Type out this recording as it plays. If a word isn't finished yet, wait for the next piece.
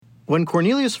When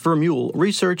Cornelius Vermeule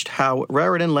researched how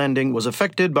Raritan Landing was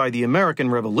affected by the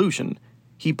American Revolution,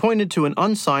 he pointed to an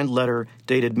unsigned letter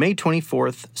dated May 24,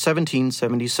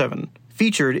 1777,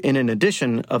 featured in an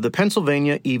edition of the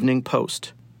Pennsylvania Evening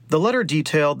Post. The letter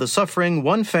detailed the suffering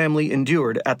one family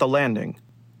endured at the landing.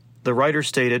 The writer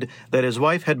stated that his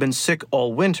wife had been sick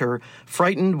all winter,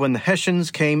 frightened when the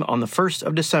Hessians came on the 1st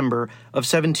of December of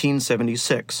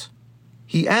 1776.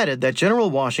 He added that General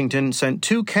Washington sent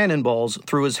 2 cannonballs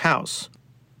through his house.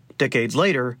 Decades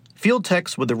later, field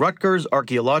techs with the Rutgers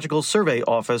Archaeological Survey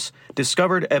Office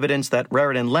discovered evidence that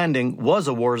Raritan Landing was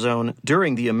a war zone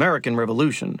during the American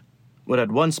Revolution. What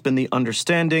had once been the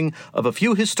understanding of a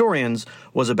few historians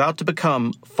was about to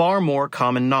become far more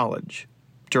common knowledge.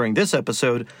 During this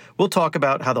episode, we'll talk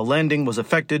about how the landing was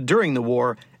affected during the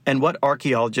war and what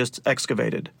archaeologists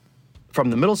excavated. From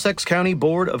the Middlesex County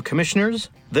Board of Commissioners,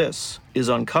 this is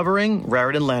Uncovering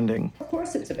Raritan Landing. Of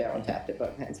course it's a barrel tapped at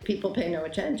both ends. People pay no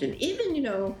attention.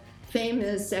 Even,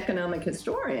 famous economic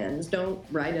historians don't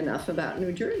write enough about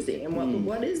New Jersey and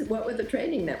what were the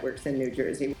trading networks in New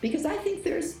Jersey? Because I think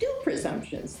there are still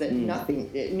presumptions that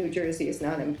New Jersey is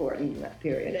not important in that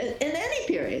period, in any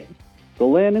period. The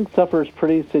landing suffers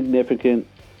pretty significant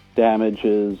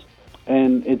damages,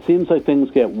 and it seems like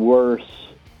things get worse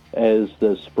as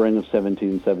the spring of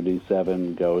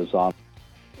 1777 goes on.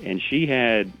 And she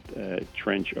had a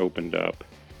trench opened up,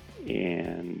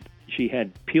 and she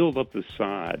had peeled up the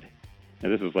sod. Now,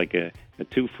 this is like a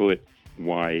 2-foot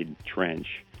wide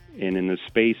trench, and in the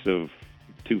space of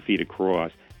 2 feet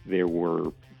across, there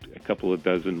were a couple of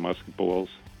dozen musket balls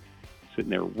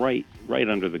sitting there right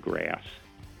under the grass.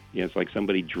 It's like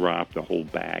somebody dropped a whole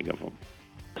bag of them.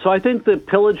 So I think the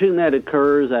pillaging that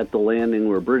occurs at the landing,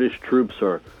 where British troops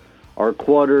are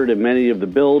quartered in many of the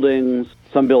buildings,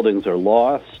 some buildings are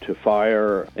lost to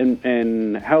fire,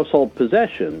 and household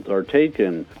possessions are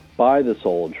taken by the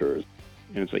soldiers.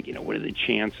 And it's like, what are the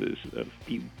chances of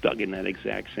you dug in that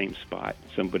exact same spot?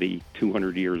 Somebody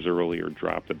 200 years earlier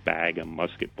dropped a bag of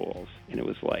musket balls, and it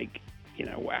was like,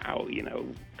 wow,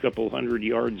 a couple hundred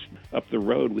yards up the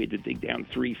road, we had to dig down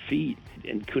 3 feet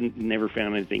and never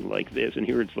found anything like this. And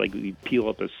here it's like we peel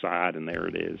up a sod and there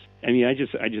it is. I mean, I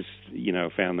just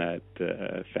found that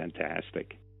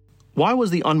fantastic. Why was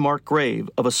the unmarked grave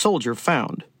of a soldier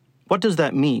found? What does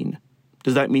that mean?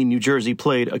 Does that mean New Jersey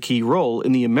played a key role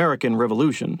in the American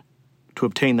Revolution? To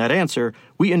obtain that answer,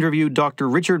 we interviewed Dr.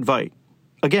 Richard Veit.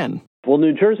 Again. Well,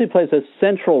 New Jersey plays a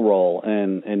central role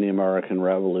in the American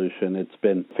Revolution. It's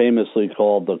been famously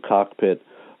called the cockpit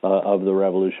of the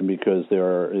Revolution because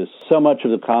there is so much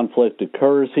of the conflict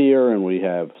occurs here, and we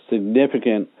have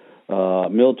significant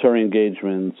military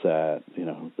engagements at,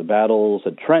 the battles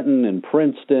at Trenton and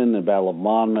Princeton, the Battle of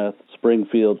Monmouth,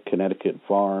 Springfield, Connecticut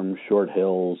Farm, Short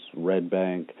Hills, Red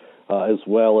Bank, as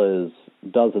well as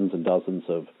dozens and dozens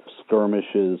of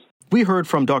skirmishes. We heard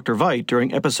from Dr. Veit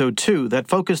during Episode 2 that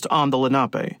focused on the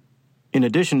Lenape. In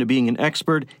addition to being an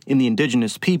expert in the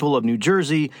indigenous people of New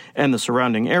Jersey and the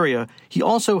surrounding area, he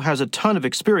also has a ton of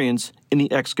experience in the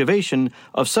excavation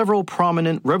of several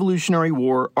prominent Revolutionary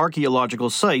War archaeological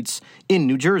sites in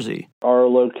New Jersey. Our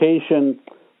location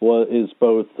is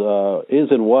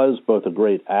and was both a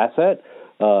great asset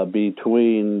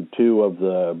between 2 of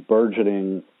the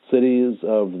burgeoning cities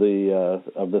of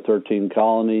the 13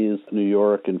 colonies, New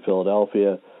York and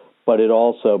Philadelphia, but it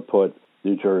also put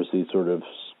New Jersey sort of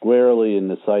squarely in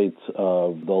the sights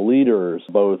of the leaders,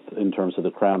 both in terms of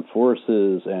the Crown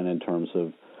forces and in terms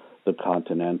of the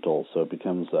Continental. So it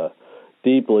becomes a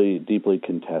deeply, deeply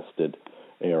contested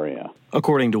area.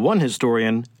 According to one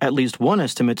historian, at least one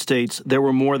estimate states there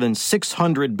were more than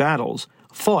 600 battles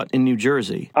fought in New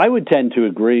Jersey. I would tend to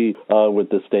agree with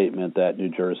the statement that New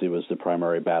Jersey was the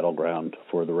primary battleground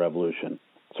for the Revolution.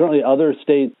 Certainly other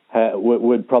states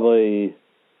would probably,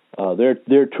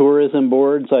 their tourism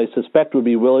boards, I suspect, would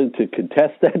be willing to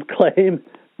contest that claim,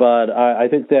 but I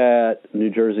think that New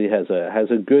Jersey has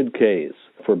a good case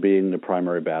for being the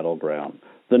primary battleground.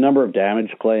 The number of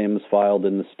damage claims filed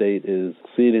in the state is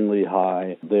exceedingly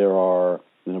high. There are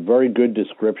very good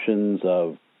descriptions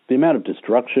of the amount of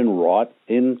destruction wrought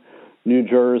in New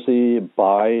Jersey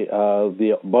by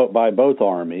both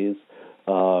armies,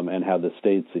 and how the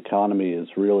state's economy is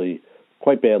really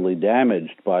quite badly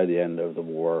damaged by the end of the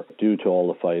war due to all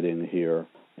the fighting here.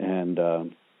 And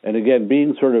again,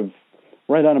 being sort of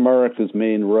right on America's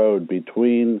main road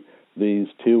between these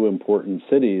 2 important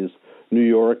cities, New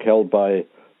York held by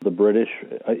the British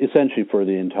essentially for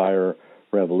the entire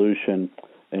Revolution,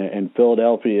 and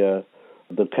Philadelphia,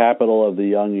 the capital of the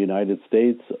young United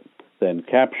States, then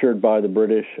captured by the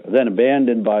British, then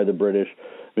abandoned by the British.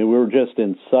 I mean, we were just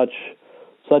in such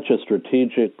such a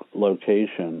strategic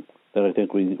location that I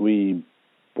think we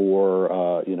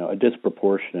bore a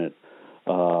disproportionate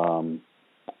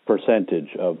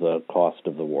percentage of the cost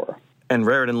of the war. And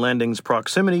Raritan Landing's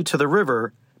proximity to the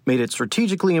river made it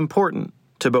strategically important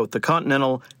to both the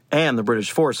Continental and the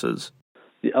British forces.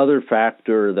 The other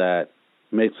factor that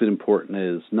makes it important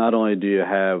is not only do you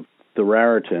have the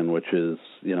Raritan, which is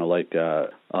like a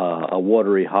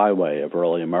watery highway of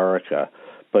early America,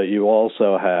 but you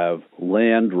also have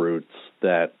land routes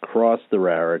that cross the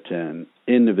Raritan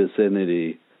in the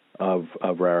vicinity of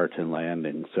Raritan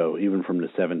Landing. So even from the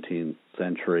 17th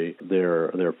century, there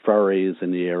are ferries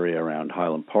in the area around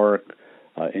Highland Park,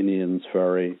 Indians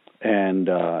Ferry, and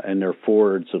there are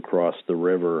fords across the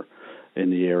river in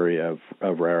the area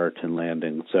of Raritan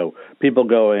Landing. So people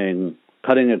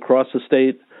cutting across the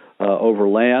state over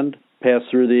land pass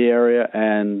through the area,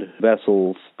 and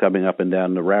vessels coming up and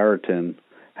down the Raritan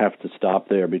have to stop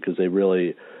there because at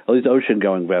least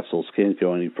ocean-going vessels can't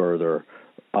go any further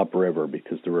upriver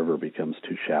because the river becomes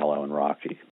too shallow and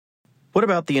rocky. What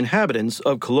about the inhabitants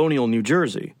of colonial New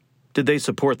Jersey? Did they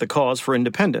support the cause for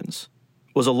independence?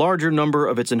 Was a larger number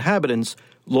of its inhabitants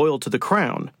loyal to the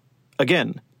Crown?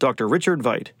 Again, Dr. Richard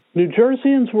Veit. New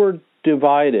Jerseyans were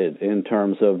divided in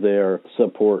terms of their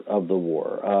support of the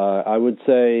war. I would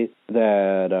say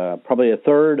that probably a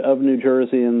third of New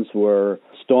Jerseyans were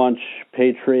staunch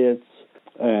patriots,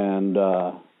 and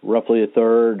roughly a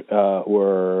third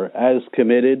were as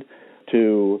committed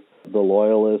to the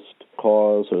Loyalist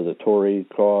cause or the Tory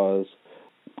cause.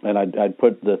 And I'd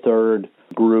put the third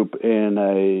group in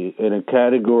a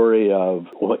category of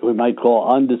what we might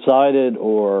call undecided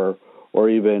or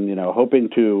even hoping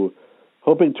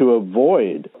to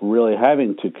avoid really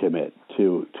having to commit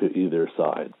to either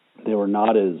side. They were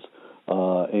not as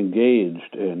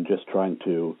engaged in just trying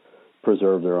to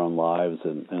preserve their own lives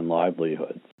and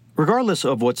livelihoods. Regardless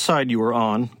of what side you were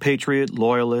on, patriot,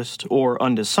 loyalist, or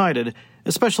undecided,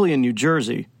 especially in New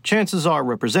Jersey, chances are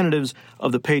representatives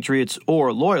of the patriots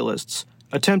or loyalists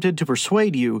attempted to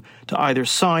persuade you to either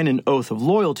sign an oath of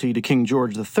loyalty to King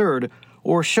George III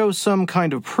or show some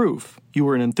kind of proof you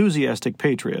were an enthusiastic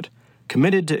patriot,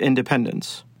 committed to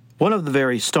independence. One of the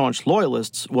very staunch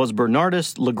loyalists was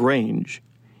Bernardus Lagrange.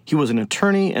 He was an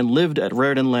attorney and lived at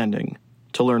Raritan Landing.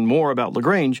 To learn more about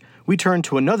Lagrange, we turn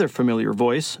to another familiar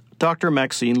voice, Dr.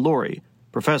 Maxine Laurie,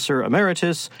 Professor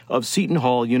Emeritus of Seton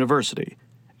Hall University,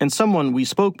 and someone we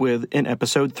spoke with in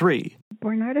Episode 3.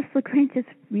 Bernardus Lagrange is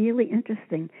really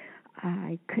interesting.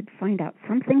 I could find out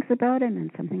some things about him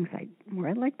and some things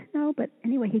I'd like to know, but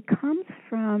anyway, he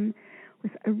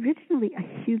was originally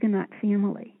a Huguenot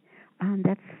family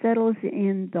that settles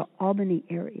in the Albany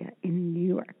area in New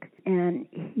York, and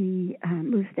he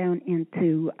moves down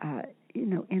into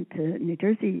New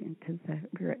Jersey, into the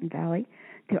Raritan Valley.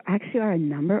 There actually are a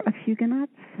number of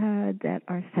Huguenots that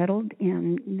are settled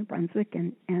in New Brunswick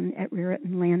and at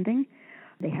Raritan Landing.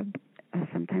 They have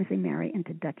sometimes they marry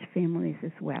into Dutch families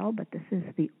as well, but this is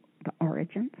the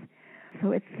origins.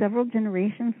 So it's several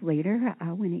generations later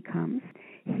when he comes.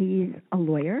 He's a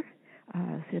lawyer,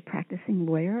 so a practicing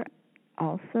lawyer,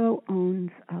 also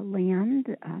owns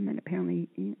land, and apparently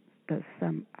does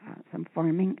some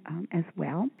farming as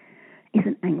well. He's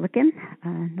an Anglican,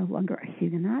 no longer a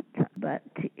Huguenot, but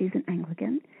is an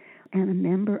Anglican, and a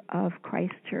member of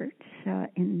Christ Church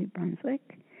in New Brunswick.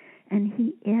 And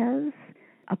he is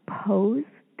opposed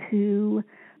to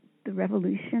the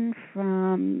revolution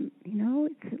from,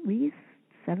 it's at least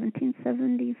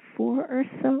 1774 or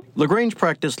so. Lagrange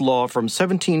practiced law from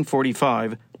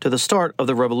 1745 to the start of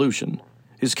the Revolution.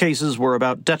 His cases were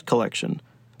about debt collection.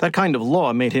 That kind of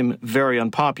law made him very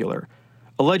unpopular.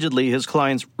 Allegedly, his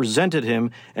clients resented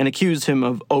him and accused him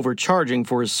of overcharging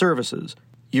for his services.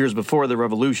 Years before the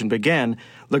Revolution began,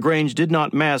 Lagrange did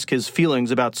not mask his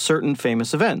feelings about certain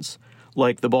famous events,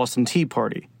 like the Boston Tea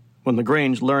Party. When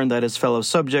Lagrange learned that his fellow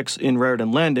subjects in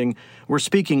Raritan Landing were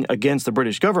speaking against the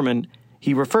British government,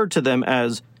 he referred to them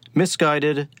as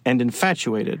misguided and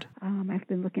infatuated. I've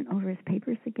been looking over his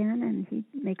papers again, and he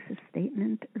makes a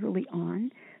statement early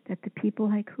on that the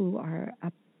people who are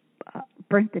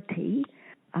burnt the tea,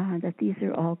 that these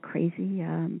are all crazy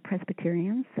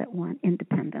Presbyterians that want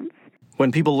independence.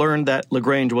 When people learned that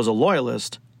Lagrange was a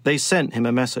loyalist, they sent him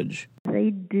a message. They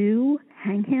do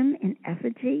hang him in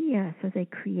effigy, so they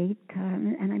create,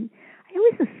 and I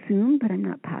always assume, but I'm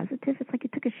not positive, it's like you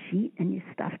took a sheet and you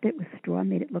stuffed it with straw,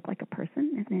 made it look like a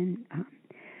person, and then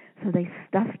so they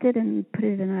stuffed it and put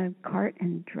it in a cart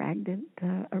and dragged it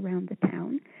around the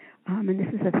town. And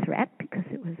this is a threat because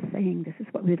it was saying, this is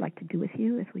what we'd like to do with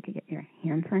you if we could get your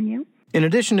hands on you. In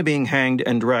addition to being hanged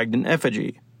and dragged in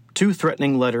effigy, 2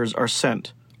 threatening letters are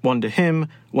sent, one to him,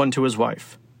 one to his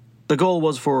wife. The goal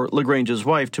was for Lagrange's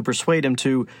wife to persuade him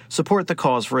to support the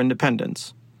cause for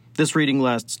independence. This reading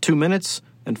lasts 2 minutes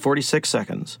and 46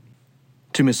 seconds.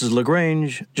 To Mrs.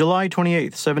 Lagrange, July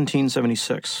 28,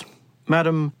 1776.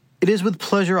 Madam, it is with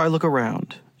pleasure I look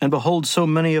around, and behold so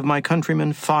many of my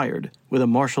countrymen fired with a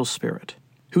martial spirit,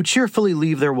 who cheerfully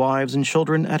leave their wives and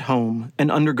children at home and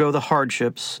undergo the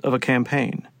hardships of a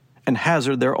campaign, and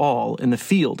hazard their all in the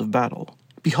field of battle.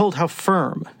 Behold how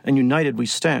firm and united we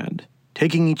stand,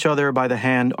 taking each other by the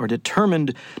hand, are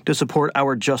determined to support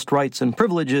our just rights and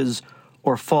privileges,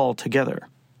 or fall together.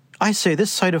 I say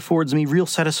this sight affords me real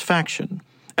satisfaction,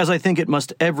 as I think it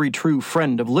must every true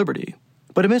friend of liberty.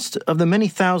 But amidst of the many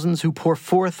thousands who pour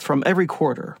forth from every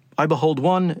quarter, I behold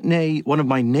one, nay, one of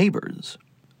my neighbors,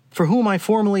 for whom I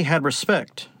formerly had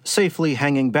respect, safely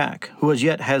hanging back, who as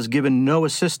yet has given no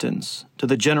assistance to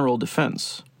the general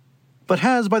defense, but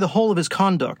has, by the whole of his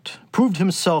conduct, proved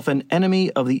himself an enemy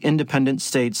of the independent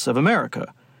states of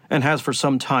America, and has for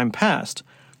some time past,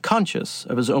 conscious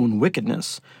of his own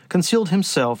wickedness, concealed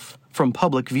himself from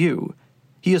public view.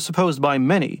 He is supposed by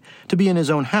many to be in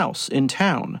his own house in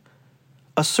town.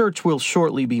 A search will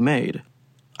shortly be made.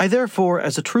 I therefore,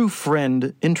 as a true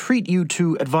friend, entreat you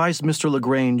to advise Mr.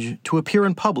 Lagrange to appear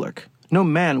in public. No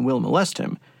man will molest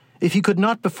him, if he could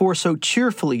not before so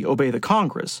cheerfully obey the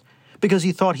Congress, because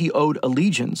he thought he owed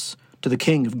allegiance to the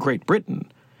King of Great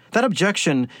Britain. That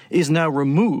objection is now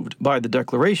removed by the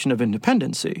Declaration of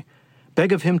Independency.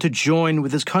 Beg of him to join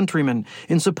with his countrymen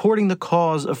in supporting the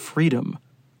cause of freedom.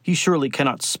 He surely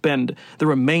cannot spend the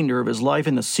remainder of his life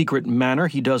in the secret manner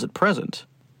he does at present.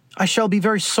 I shall be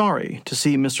very sorry to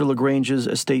see Mr. Lagrange's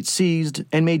estate seized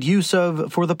and made use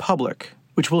of for the public,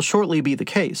 which will shortly be the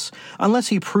case, unless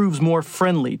he proves more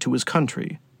friendly to his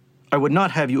country. I would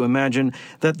not have you imagine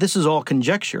that this is all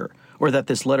conjecture, or that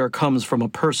this letter comes from a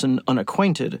person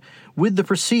unacquainted with the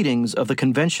proceedings of the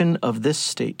convention of this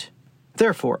state.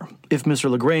 Therefore, if Mr.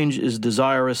 Lagrange is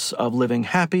desirous of living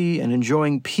happy and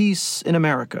enjoying peace in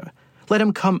America, let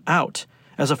him come out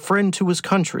as a friend to his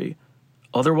country.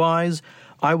 Otherwise,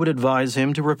 I would advise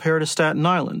him to repair to Staten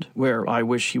Island, where I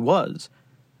wish he was.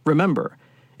 Remember,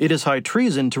 it is high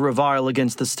treason to revile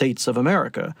against the states of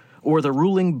America, or the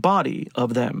ruling body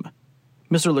of them.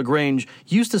 Mr. Lagrange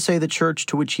used to say the church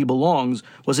to which he belongs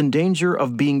was in danger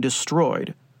of being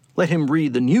destroyed. Let him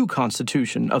read the new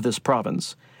constitution of this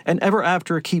province, and ever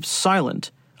after keep silent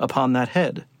upon that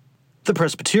head. The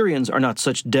Presbyterians are not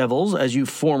such devils as you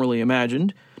formerly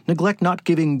imagined. Neglect not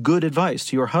giving good advice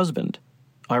to your husband.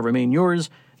 I remain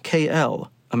yours,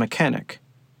 K.L., a mechanic.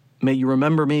 May you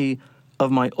remember me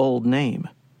of my old name.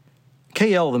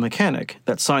 K.L. the mechanic,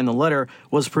 that signed the letter,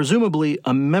 was presumably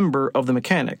a member of the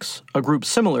Mechanics, a group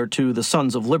similar to the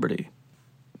Sons of Liberty.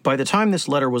 By the time this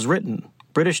letter was written,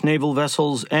 British naval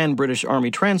vessels and British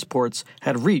Army transports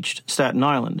had reached Staten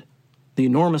Island. The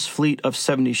enormous fleet of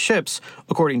 70 ships,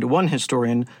 according to one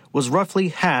historian, was roughly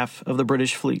half of the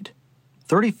British fleet.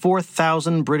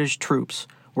 34,000 British troops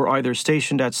were either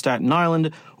stationed at Staten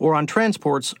Island or on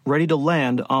transports ready to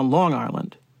land on Long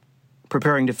Island.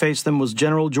 Preparing to face them was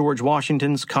General George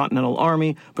Washington's Continental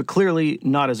Army, but clearly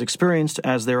not as experienced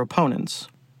as their opponents.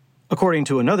 According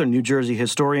to another New Jersey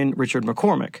historian, Richard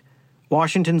McCormick,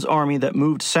 Washington's army that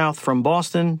moved south from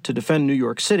Boston to defend New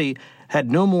York City had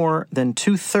no more than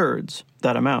 2/3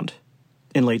 that amount.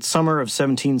 In late summer of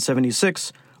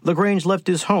 1776, Lagrange left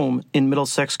his home in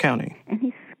Middlesex County. And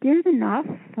he's scared enough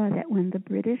that when the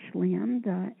British land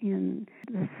in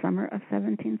the summer of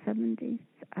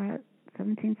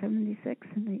 1776,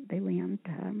 and they land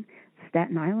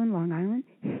Staten Island, Long Island,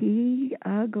 he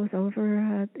goes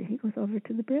over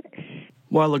to the British.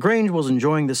 While Lagrange was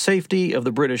enjoying the safety of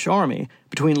the British Army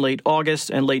between late August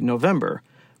and late November,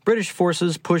 British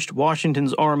forces pushed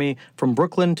Washington's army from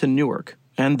Brooklyn to Newark,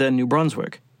 and then New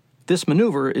Brunswick. This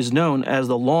maneuver is known as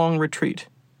the Long Retreat.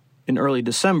 In early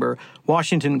December,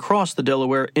 Washington crossed the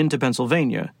Delaware into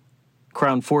Pennsylvania.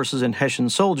 Crown forces and Hessian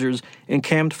soldiers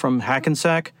encamped from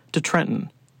Hackensack to Trenton.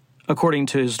 According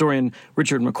to historian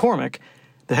Richard McCormick,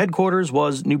 the headquarters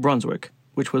was New Brunswick,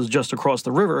 which was just across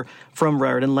the river from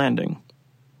Raritan Landing.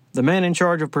 The man in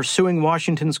charge of pursuing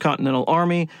Washington's Continental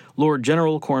Army, Lord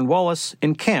General Cornwallis,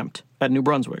 encamped at New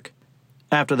Brunswick.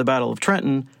 After the Battle of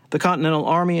Trenton, the Continental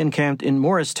Army encamped in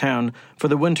Morristown for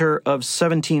the winter of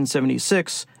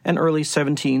 1776 and early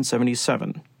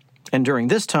 1777. And during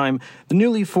this time, the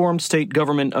newly formed state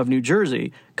government of New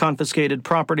Jersey confiscated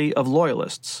property of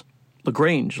Loyalists.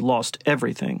 Lagrange lost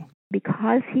everything.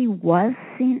 Because he was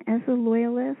seen as a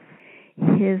Loyalist,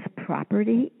 his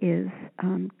property is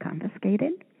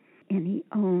confiscated, and he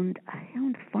owned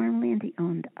farmland. He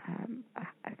owned,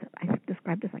 I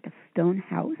described as like a stone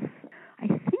house. I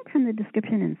think from the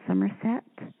description in Somerset,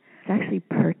 it's actually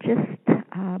purchased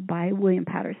by William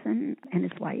Patterson and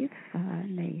his wife,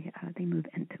 and they move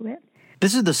into it.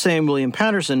 This is the same William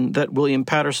Patterson that William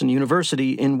Patterson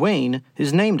University in Wayne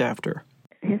is named after.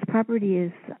 His property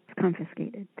is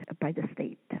confiscated by the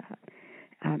state,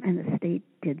 and the state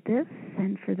did this.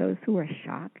 And for those who are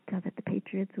shocked that the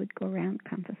Patriots would go around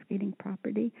confiscating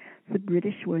property, the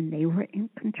British, when they were in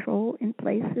control in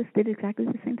places, did exactly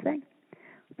the same thing.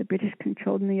 The British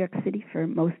controlled New York City for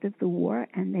most of the war,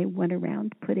 and they went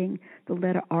around putting the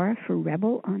letter R for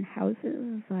rebel on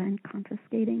houses and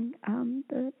confiscating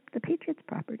the Patriots'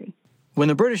 property. When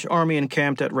the British Army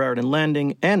encamped at Raritan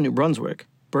Landing and New Brunswick,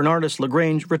 Bernardus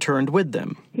Lagrange returned with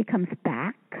them. He comes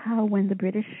back when the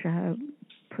British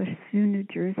push through New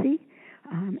Jersey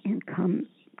and come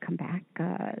back.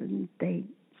 They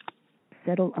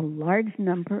settle a large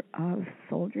number of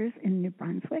soldiers in New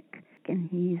Brunswick, and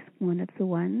he's one of the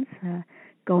ones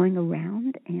going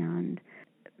around and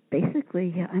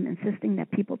basically insisting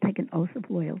that people take an oath of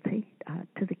loyalty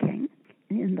to the king.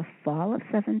 In the fall of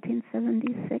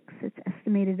 1776, it's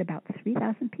estimated about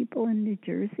 3,000 people in New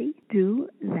Jersey do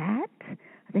that.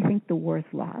 They think the war's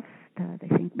lost. They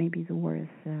think maybe the war is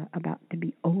about to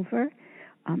be over.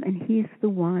 And he's the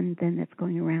one then that's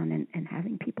going around and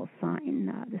having people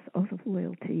sign this oath of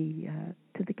loyalty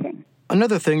to the king.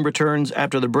 Another thing returns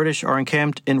after the British are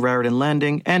encamped in Raritan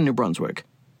Landing and New Brunswick: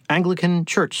 Anglican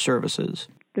church services.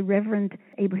 The Reverend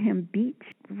Abraham Beach,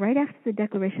 right after the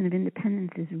Declaration of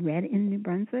Independence is read in New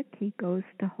Brunswick, he goes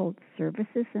to hold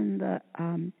services in the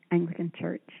Anglican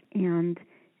Church. And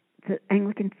the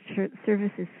Anglican church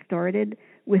services started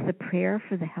with a prayer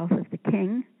for the health of the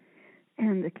king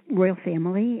and the royal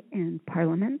family and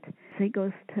Parliament. So he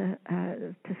goes to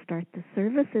start the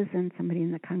services, and somebody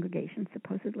in the congregation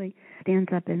supposedly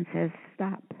stands up and says,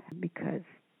 "Stop, because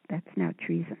that's now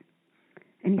treason."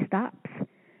 And he stops.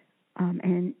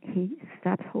 And he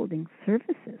stops holding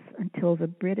services until the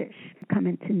British come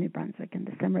into New Brunswick in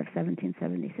December of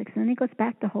 1776. And then he goes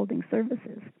back to holding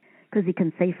services because he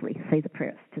can safely say the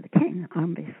prayers to the king,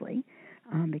 obviously,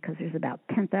 because there's about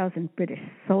 10,000 British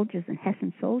soldiers and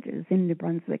Hessian soldiers in New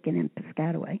Brunswick and in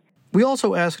Piscataway. We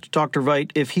also asked Dr.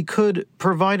 Veit if he could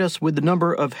provide us with the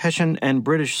number of Hessian and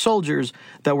British soldiers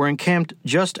that were encamped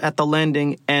just at the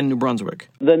landing and New Brunswick.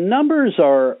 The numbers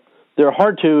they're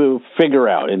hard to figure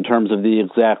out in terms of the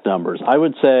exact numbers. I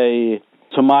would say,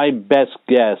 so my best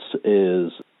guess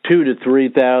is 2,000 to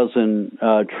 3,000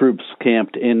 troops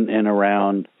camped in and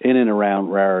around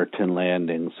Raritan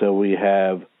Landing. So we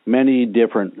have many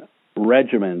different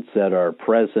regiments that are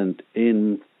present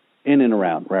in and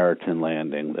around Raritan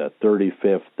Landing, the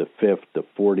 35th, the 5th, the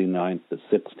 49th, the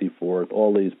 64th,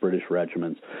 all these British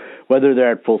regiments. Whether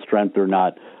they're at full strength or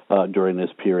not during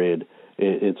this period,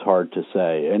 it's hard to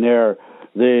say. And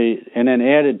then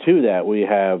added to that, we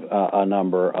have a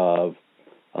number of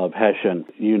Hessian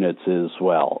units as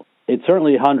well. It's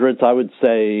certainly hundreds. I would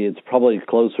say it's probably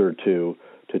closer to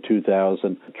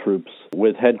 2,000 troops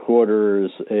with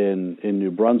headquarters in New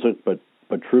Brunswick, but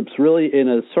troops really in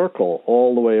a circle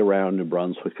all the way around New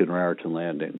Brunswick and Raritan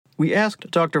Landing. We asked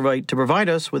Dr. Veit to provide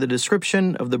us with a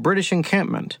description of the British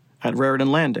encampment at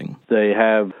Raritan Landing. They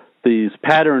have these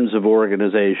patterns of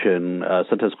organization,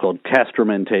 sometimes called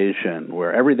castramentation,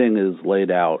 where everything is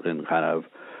laid out in kind of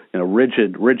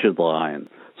rigid lines.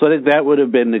 So I think that would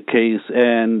have been the case,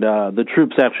 and the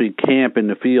troops actually camp in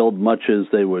the field much as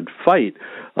they would fight,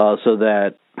 so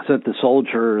that the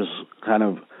soldiers kind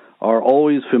of are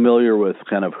always familiar with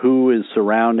kind of who is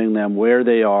surrounding them, where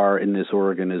they are in this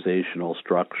organizational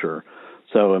structure.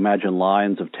 So imagine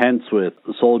lines of tents with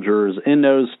soldiers in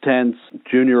those tents,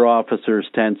 junior officers'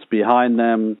 tents behind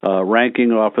them,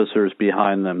 ranking officers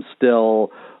behind them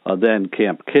still, then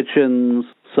camp kitchens,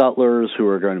 sutlers who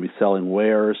are going to be selling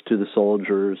wares to the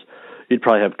soldiers. You'd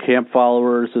probably have camp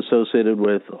followers associated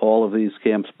with all of these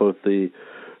camps. Both the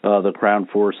Crown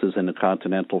forces and the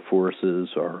Continental forces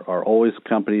are always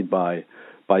accompanied by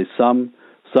some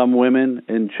women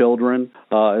and children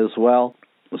as well.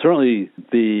 Certainly,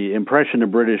 the impression the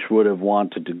British would have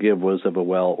wanted to give was of a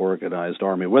well-organized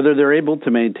army. Whether they're able to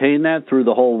maintain that through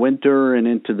the whole winter and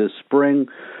into the spring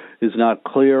is not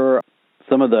clear.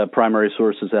 Some of the primary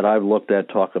sources that I've looked at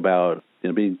talk about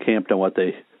being camped on what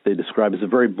they describe as a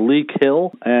very bleak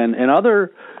hill, and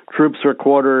other troops are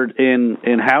quartered in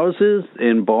houses,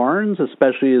 in barns,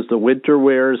 especially as the winter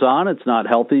wears on. It's not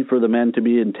healthy for the men to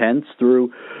be in tents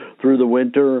through the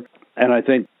winter. And I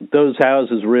think those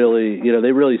houses really,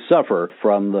 they really suffer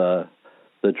from the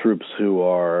troops who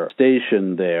are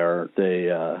stationed there. They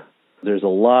There's a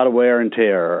lot of wear and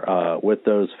tear with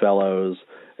those fellows,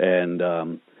 and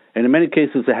in many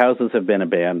cases the houses have been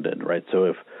abandoned, right?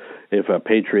 So if a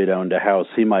patriot owned a house,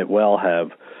 he might well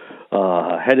have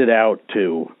headed out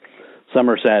to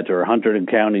Somerset or Hunterdon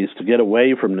counties to get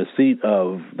away from the seat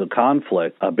of the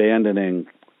conflict, abandoning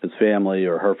his family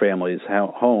or her family's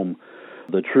home.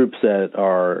 The troops that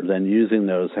are then using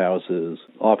those houses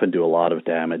often do a lot of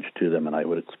damage to them, and I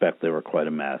would expect they were quite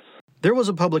a mess. There was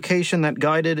a publication that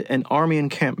guided an army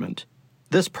encampment.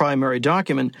 This primary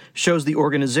document shows the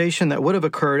organization that would have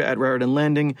occurred at Raritan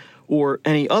Landing or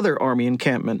any other army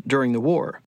encampment during the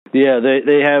war. Yeah,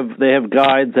 they have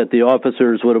guides that the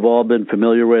officers would have all been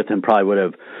familiar with and probably would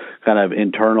have kind of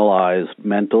internalized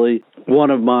mentally.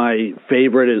 One of my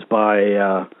favorite is by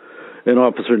an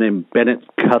officer named Bennett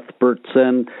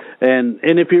Cuthbertson, and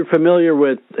if you're familiar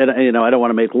with, and I don't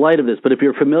want to make light of this, but if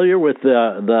you're familiar with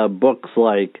the books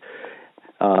like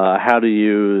How to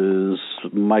Use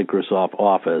Microsoft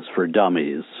Office for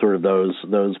Dummies, sort of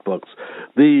those books,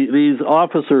 these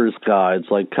officers' guides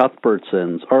like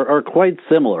Cuthbertson's are quite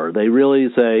similar. They really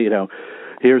say,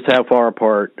 here's how far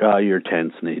apart your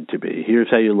tents need to be. Here's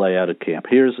how you lay out a camp.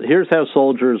 Here's how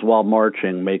soldiers, while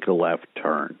marching, make a left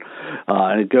turn.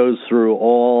 And it goes through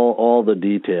all the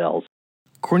details.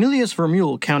 Cornelius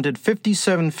Vermeule counted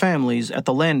 57 families at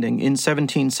the landing in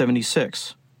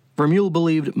 1776. Vermeule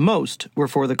believed most were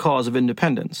for the cause of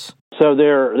independence. So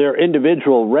they're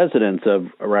individual residents of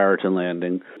Raritan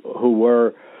Landing who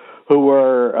were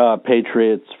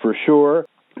patriots for sure.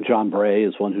 John Bray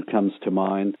is one who comes to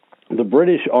mind. The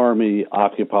British Army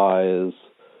occupies,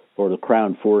 or the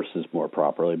Crown Forces more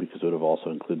properly, because it would have also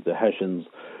included the Hessians,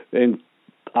 and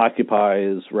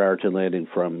occupies Raritan Landing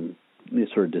from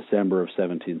sort of December of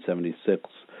 1776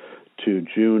 to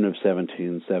June of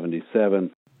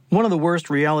 1777. One of the worst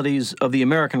realities of the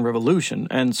American Revolution,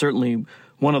 and certainly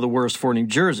one of the worst for New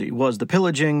Jersey, was the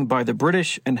pillaging by the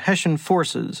British and Hessian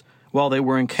forces while they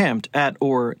were encamped at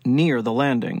or near the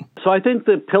landing. So I think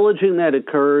the pillaging that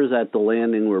occurs at the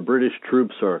landing, where British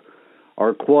troops are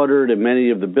quartered in many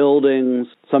of the buildings,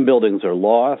 some buildings are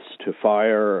lost to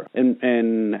fire,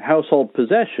 and household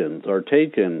possessions are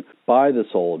taken by the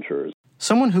soldiers.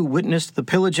 Someone who witnessed the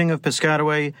pillaging of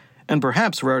Piscataway and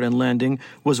perhaps Raritan Landing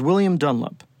was William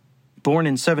Dunlop. Born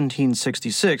in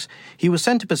 1766, he was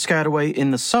sent to Piscataway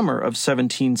in the summer of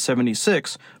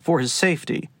 1776 for his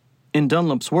safety. In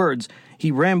Dunlop's words,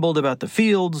 he rambled about the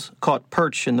fields, caught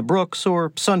perch in the brooks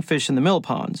or sunfish in the mill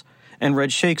ponds, and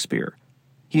read Shakespeare.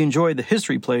 He enjoyed the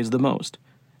history plays the most.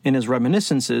 In his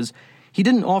reminiscences, he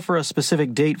didn't offer a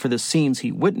specific date for the scenes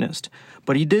he witnessed,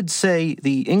 but he did say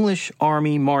the English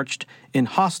army marched in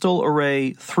hostile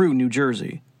array through New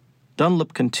Jersey.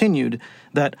 Dunlop continued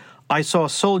that I saw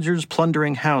soldiers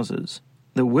plundering houses,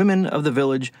 the women of the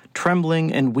village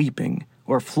trembling and weeping,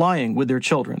 or flying with their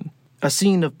children. A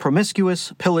scene of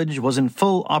promiscuous pillage was in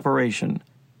full operation.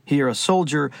 Here a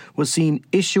soldier was seen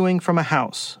issuing from a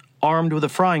house, armed with a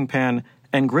frying pan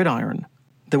and gridiron.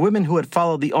 The women who had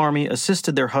followed the army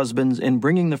assisted their husbands in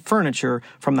bringing the furniture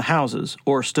from the houses,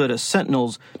 or stood as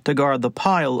sentinels to guard the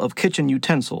pile of kitchen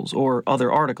utensils or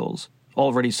other articles,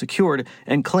 already secured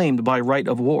and claimed by right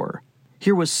of war.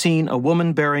 Here was seen a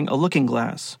woman bearing a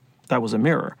looking-glass. That was a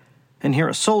mirror. And here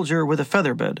a soldier with a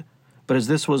feather bed. But as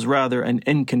this was rather an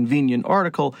inconvenient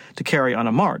article to carry on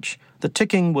a march, the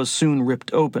ticking was soon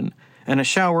ripped open, and a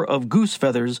shower of goose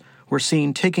feathers were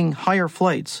seen taking higher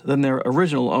flights than their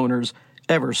original owners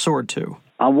ever soared to.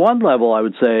 On one level, I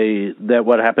would say that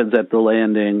what happens at the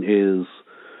landing is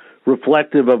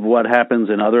reflective of what happens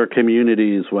in other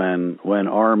communities when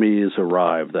armies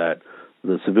arrive, that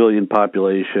the civilian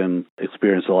population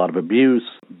experienced a lot of abuse,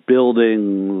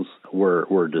 buildings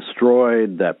were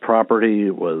destroyed, that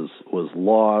property was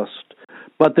lost.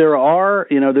 But there are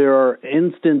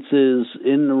instances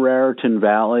in the Raritan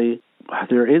Valley,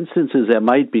 there are instances that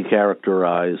might be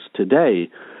characterized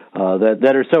today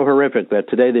that are so horrific that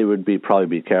today they would probably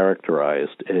be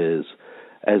characterized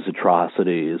as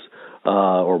atrocities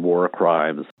or war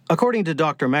crimes. According to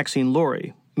Dr. Maxine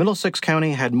Laurie, Middlesex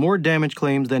County had more damage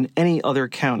claims than any other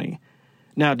county.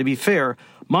 Now, to be fair,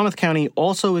 Monmouth County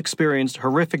also experienced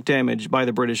horrific damage by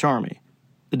the British Army.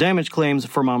 The damage claims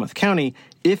for Monmouth County,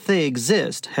 if they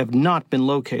exist, have not been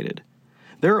located.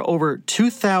 There are over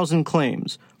 2,000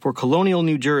 claims for colonial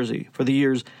New Jersey for the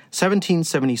years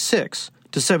 1776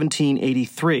 to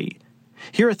 1783.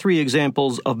 Here are 3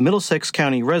 examples of Middlesex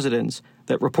County residents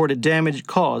that reported damage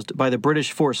caused by the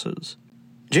British forces.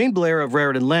 Jane Blair of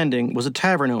Raritan Landing was a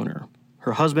tavern owner.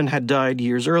 Her husband had died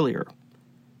years earlier.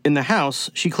 In the house,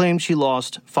 she claimed she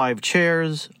lost 5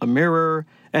 chairs, a mirror,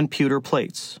 and pewter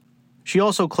plates. She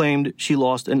also claimed she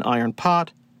lost an iron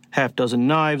pot, half-dozen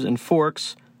knives and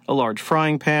forks, a large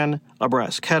frying pan, a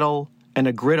brass kettle, and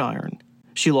a gridiron.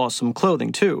 She lost some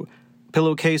clothing, too.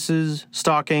 Pillowcases,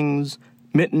 stockings,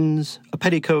 mittens, a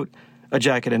petticoat, a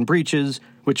jacket and breeches,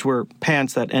 which were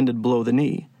pants that ended below the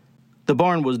knee. The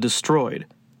barn was destroyed.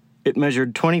 It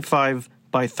measured 25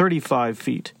 by 35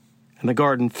 feet, and the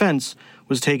garden fence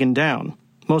was taken down,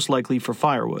 most likely for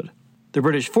firewood. The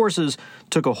British forces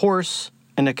took a horse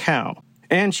and a cow,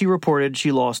 and she reported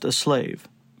she lost a slave,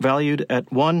 valued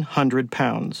at 100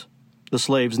 pounds. The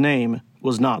slave's name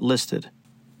was not listed.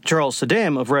 Charles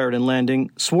Saddam of Raritan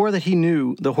Landing swore that he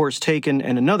knew the horse taken,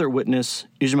 and another witness,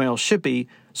 Ismail Shippey,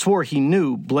 swore he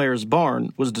knew Blair's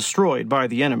barn was destroyed by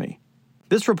the enemy.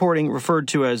 This reporting, referred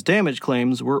to as damage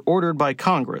claims, were ordered by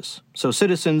Congress, so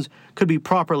citizens could be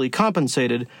properly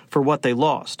compensated for what they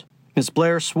lost. Miss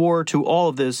Blair swore to all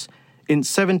of this in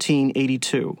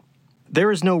 1782.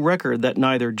 There is no record that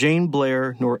neither Jane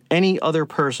Blair nor any other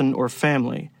person or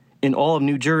family in all of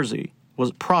New Jersey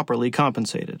was properly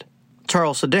compensated.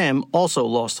 Charles Saddam also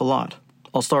lost a lot.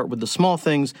 I'll start with the small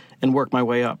things and work my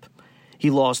way up. He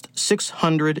lost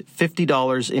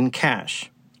 $650 in cash,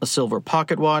 a silver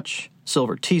pocket watch,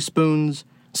 silver teaspoons,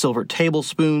 silver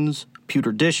tablespoons,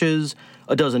 pewter dishes,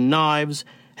 a dozen knives,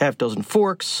 half-dozen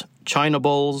forks, china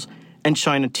bowls, and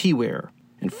china teaware.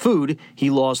 In food, he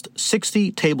lost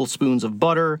 60 tablespoons of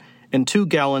butter and 2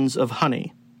 gallons of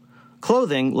honey.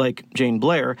 Clothing, like Jane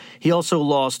Blair, he also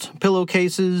lost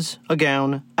pillowcases, a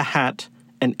gown, a hat,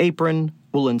 an apron,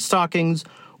 woolen stockings,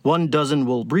 12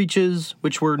 wool breeches,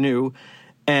 which were new,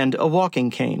 and a walking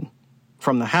cane.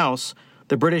 From the house,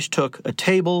 the British took a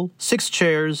table, 6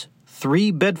 chairs,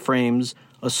 3 bed frames,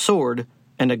 a sword,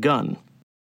 and a gun.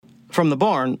 From the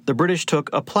barn, the British took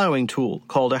a plowing tool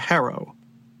called a harrow.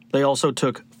 They also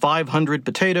took 500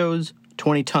 potatoes,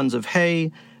 20 tons of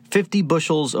hay, 50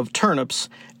 bushels of turnips,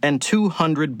 and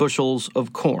 200 bushels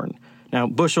of corn. Now,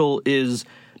 bushel is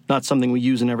not something we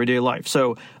use in everyday life,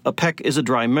 so a peck is a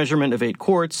dry measurement of 8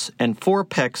 quarts, and 4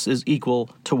 pecks is equal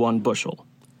to 1 bushel.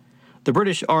 The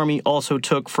British Army also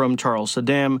took from Charles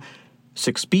Saddam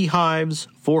 6 beehives,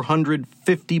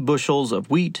 450 bushels of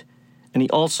wheat, and he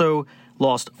also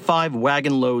lost 5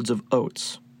 wagon loads of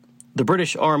oats. The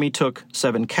British Army took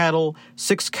 7 cattle,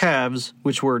 6 calves,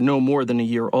 which were no more than a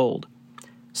year old.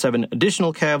 7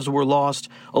 additional calves were lost,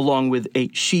 along with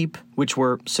 8 sheep, which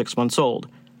were 6 months old.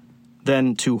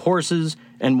 Then 2 horses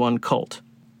and 1 colt.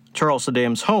 Charles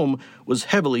Saddam's home was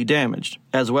heavily damaged,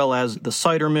 as well as the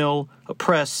cider mill, a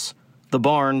press, the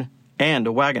barn, and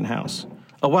a wagon house.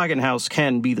 A wagon house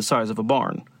can be the size of a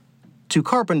barn. 2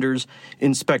 carpenters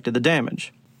inspected the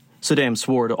damage. Saddam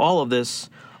swore to all of this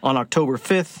on October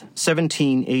 5th,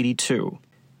 1782.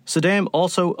 Saddam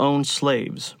also owned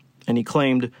slaves, and he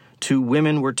claimed 2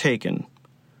 women were taken,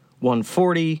 one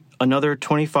 40, another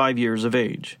 25 years of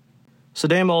age.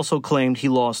 Saddam also claimed he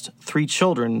lost 3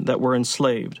 children that were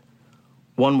enslaved.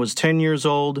 One was 10 years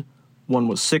old, one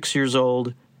was 6 years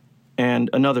old, and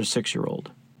another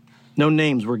 6-year-old. No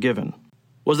names were given.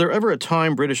 Was there ever a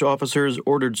time British officers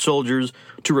ordered soldiers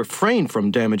to refrain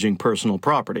from damaging personal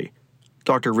property?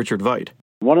 Dr. Richard Veit.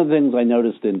 One of the things I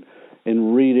noticed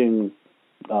in reading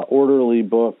orderly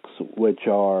books, which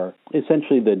are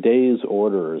essentially the day's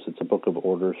orders, it's a book of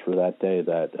orders for that day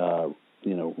that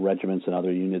regiments and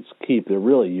other units keep. They're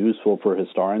really useful for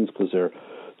historians because they're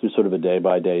sort of a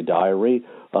day-by-day diary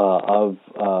of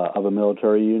a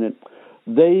military unit.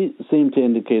 They seem to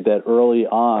indicate that early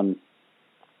on,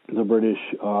 the British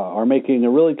are making a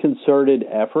really concerted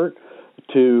effort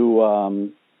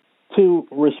to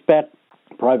respect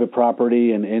private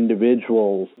property and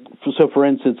individuals. So, for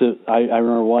instance, I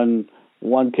remember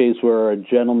one case where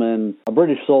a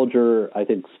British soldier, I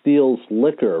think, steals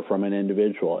liquor from an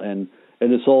individual, and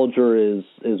the soldier is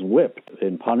whipped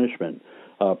in punishment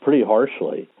pretty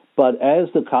harshly. But as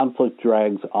the conflict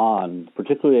drags on,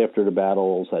 particularly after the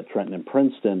battles at Trenton and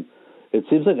Princeton, it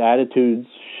seems like attitudes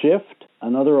shift.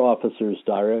 Another officer's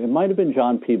diary, it might have been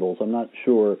John Peebles, I'm not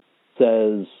sure,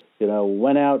 says,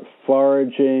 went out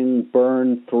foraging,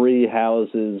 burned 3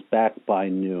 houses, back by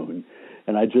noon.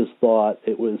 And I just thought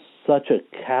it was such a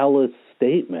callous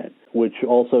statement, which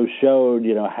also showed,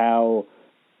 how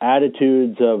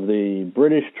attitudes of the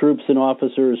British troops and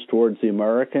officers towards the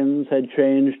Americans had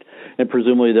changed, and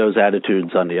presumably those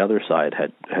attitudes on the other side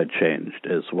had changed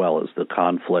as well as the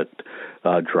conflict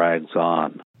drags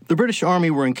on. The British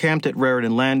Army were encamped at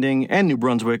Raritan Landing and New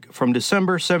Brunswick from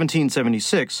December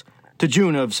 1776 to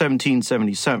June of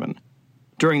 1777.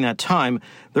 During that time,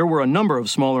 there were a number of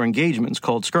smaller engagements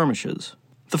called skirmishes.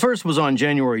 The first was on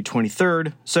January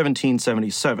 23,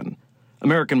 1777.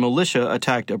 American militia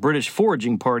attacked a British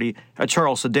foraging party at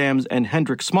Charles Saddam's and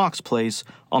Hendrik Smock's place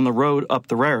on the road up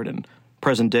the Raritan,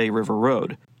 present-day River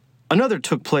Road. Another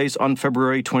took place on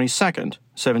February 22,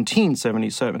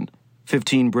 1777.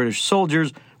 15 British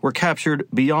soldiers were captured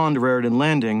beyond Raritan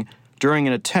Landing during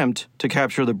an attempt to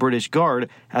capture the British Guard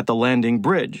at the Landing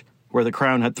Bridge, where the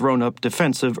Crown had thrown up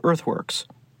defensive earthworks.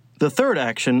 The third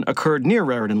action occurred near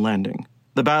Raritan Landing.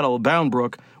 The Battle of Bound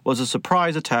Brook was a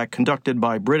surprise attack conducted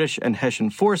by British and Hessian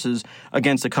forces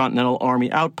against a Continental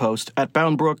Army outpost at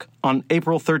Bound Brook on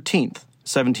April 13,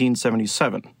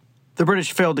 1777. The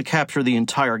British failed to capture the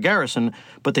entire garrison,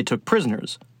 but they took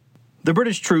prisoners. The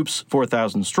British troops,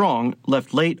 4,000 strong,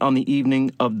 left late on the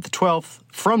evening of the 12th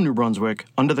from New Brunswick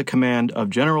under the command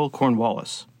of General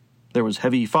Cornwallis. There was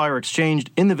heavy fire exchanged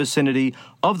in the vicinity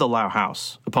of the Lough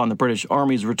House upon the British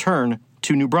Army's return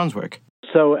to New Brunswick.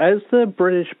 So as the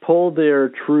British pulled their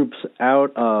troops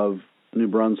out of New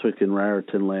Brunswick and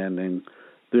Raritan Landing,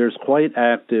 there's quite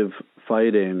active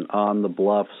fighting on the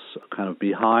bluffs kind of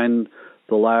behind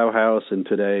the Lough House and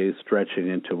today stretching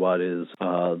into what is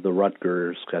the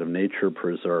Rutgers kind of nature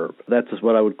preserve. That's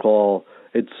what I would call,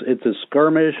 it's a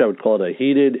skirmish, I would call it a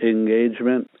heated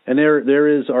engagement. And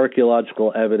there is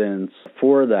archaeological evidence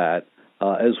for that,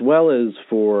 as well as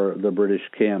for the British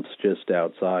camps just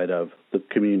outside of the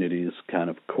community's kind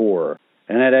of core.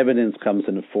 And that evidence comes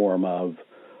in the form of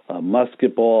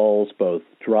musket balls, both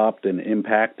dropped and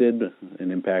impacted.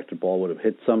 An impacted ball would have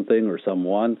hit something or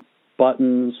someone.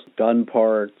 Buttons, gun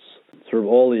parts, sort of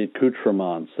all the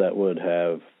accoutrements that would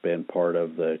have been part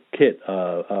of the kit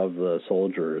of the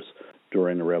soldiers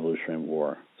during the Revolutionary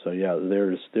War. So yeah,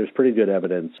 there's pretty good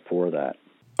evidence for that.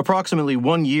 Approximately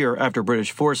 1 year after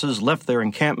British forces left their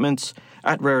encampments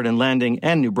at Raritan Landing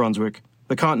and New Brunswick,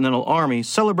 the Continental Army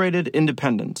celebrated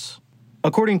independence.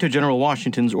 According to General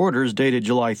Washington's orders dated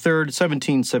July 3,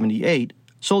 1778,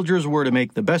 soldiers were to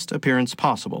make the best appearance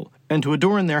possible and to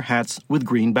adorn their hats with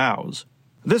green boughs.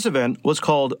 This event was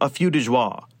called a feu de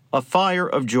joie, a fire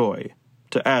of joy.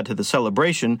 To add to the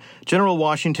celebration, General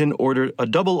Washington ordered a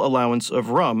double allowance of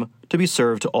rum to be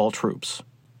served to all troops.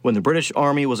 When the British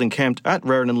Army was encamped at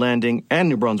Raritan Landing and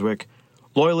New Brunswick,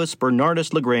 Loyalist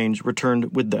Bernardus Lagrange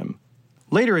returned with them.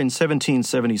 Later in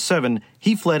 1777,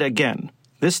 he fled again,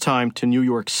 this time to New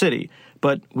York City,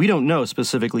 but we don't know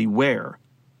specifically where.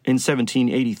 In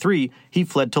 1783, he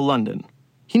fled to London.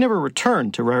 He never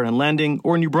returned to Raritan Landing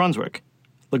or New Brunswick.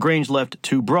 Lagrange left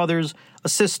 2 brothers, a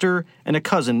sister, and a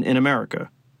cousin in America.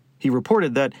 He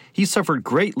reported that he suffered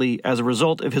greatly as a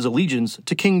result of his allegiance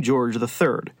to King George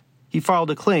III. He filed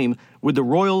a claim with the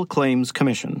Royal Claims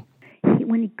Commission.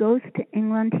 When he goes to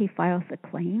England, he files a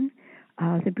claim.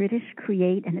 The British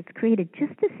create, and it's created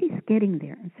just as he's getting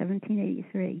there in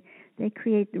 1783, they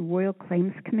create the Royal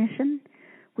Claims Commission,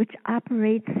 which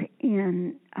operates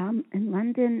in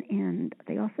London, and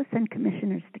they also send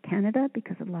commissioners to Canada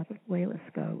because a lot of Loyalists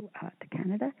go to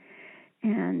Canada.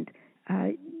 And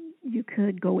you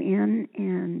could go in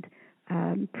and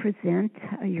present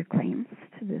your claims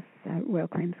to this Royal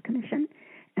Claims Commission,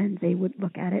 and they would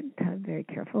look at it very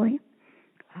carefully.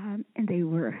 And they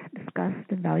were discussed,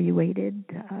 evaluated,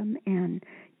 and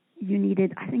you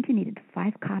needed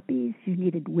 5 copies. You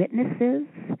needed witnesses.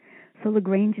 So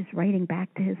Lagrange is writing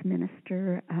back to his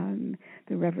minister,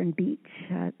 the Reverend Beach,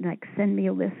 send me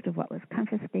a list of what was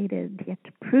confiscated. He had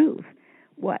to prove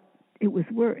what it was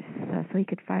worth so he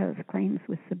could file his claims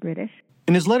with the British.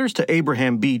 In his letters to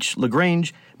Abraham Beach,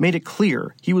 Lagrange made it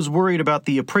clear he was worried about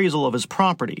the appraisal of his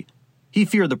property. He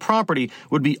feared the property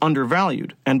would be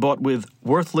undervalued and bought with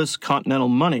worthless continental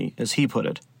money, as he put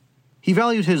it. He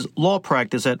valued his law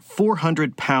practice at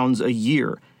 £400 a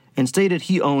year and stated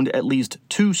he owned at least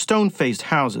 2 stone-faced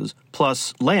houses,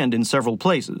 plus land in several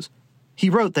places. He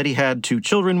wrote that he had 2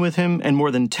 children with him and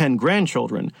more than 10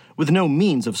 grandchildren, with no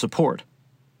means of support.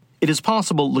 It is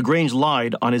possible Lagrange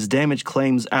lied on his damage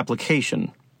claims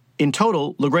application. In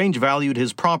total, Lagrange valued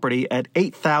his property at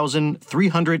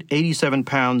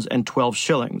 £8,387 and 12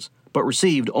 shillings, but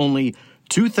received only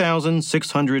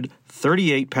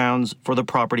 £2,638 for the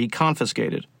property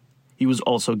confiscated. He was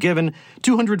also given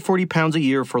 £240 a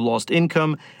year for lost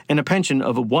income and a pension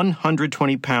of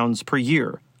 £120 per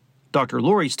year. Dr.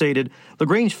 Laurie stated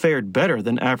Lagrange fared better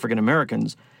than African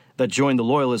Americans that joined the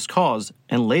Loyalist cause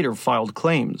and later filed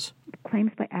claims.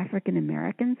 Claims by African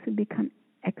Americans who become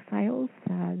exiles,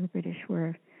 the British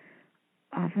were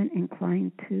often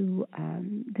inclined to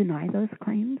deny those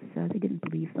claims. They didn't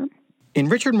believe them. In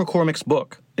Richard McCormick's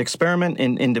book, Experiment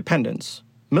in Independence,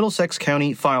 Middlesex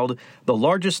County filed the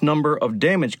largest number of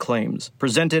damage claims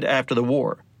presented after the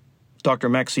war. Dr.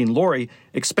 Maxine Laurie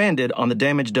expanded on the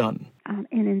damage done. And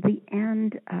in the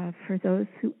end, for for those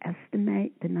who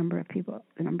estimate the number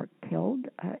killed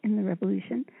in the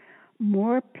revolution,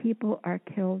 more people are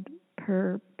killed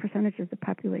per percentage of the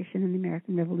population in the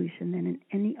American Revolution than in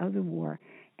any other war,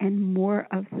 and more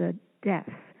of the deaths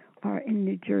are in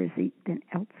New Jersey than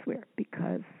elsewhere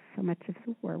because so much of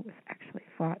the war was actually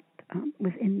fought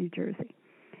within New Jersey.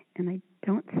 And I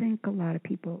don't think a lot of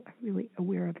people are really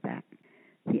aware of that.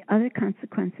 The other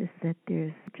consequence is that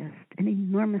there's just an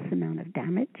enormous amount of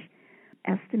damage.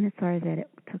 Estimates are that it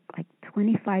took like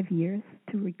 25 years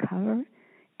to recover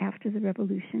after the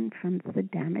revolution from the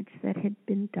damage that had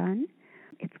been done.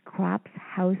 It's crops,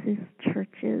 houses,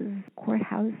 churches,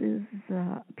 courthouses,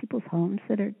 people's homes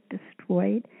that are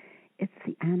destroyed. It's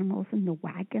the animals in the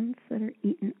wagons that are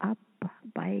eaten up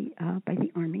by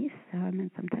the armies, and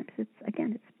sometimes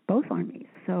it's both armies.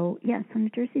 So New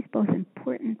Jersey's both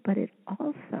important, but it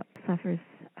also suffers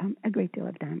a great deal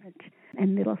of damage.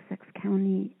 And Middlesex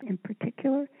County in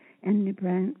particular, and New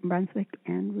Brunswick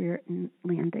and Raritan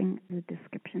Landing, the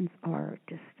descriptions are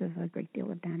just of a great deal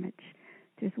of damage.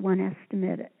 There's one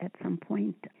estimate at some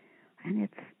point, and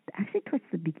it's actually towards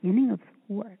the beginning of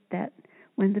the war, that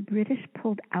when the British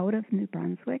pulled out of New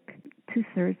Brunswick,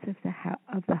 2/3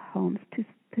 of the homes,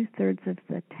 two-thirds of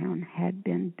the town had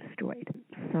been destroyed.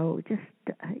 So we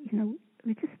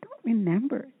just don't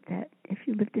remember that if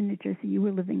you lived in New Jersey, you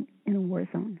were living in a war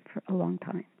zone for a long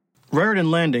time.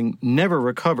 Raritan Landing never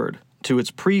recovered to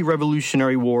its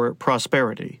pre-Revolutionary War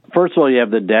prosperity. First of all, you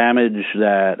have the damage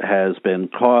that has been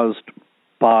caused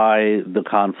by the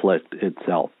conflict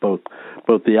itself, both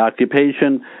the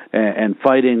occupation and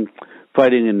fighting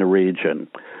in the region.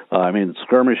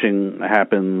 Skirmishing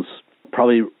happens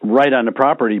probably right on the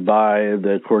property by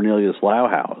the Cornelius Lau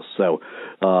house, so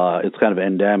it's kind of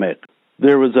endemic.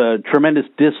 There was a tremendous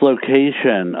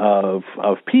dislocation of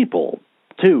people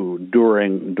too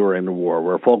during the war,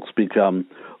 where folks become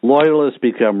loyalists,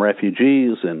 become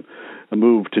refugees, and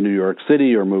move to New York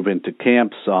City or move into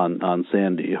camps on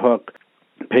Sandy Hook.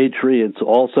 Patriots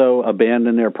also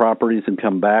abandon their properties and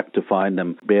come back to find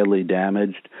them badly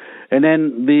damaged. And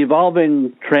then the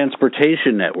evolving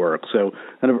transportation network. So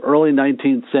kind of early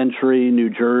 19th century New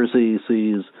Jersey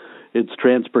sees its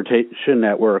transportation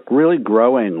network really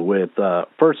growing with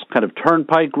first kind of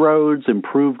turnpike roads,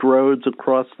 improved roads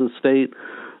across the state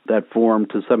that form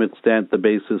to some extent the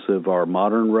basis of our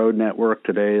modern road network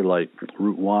today, like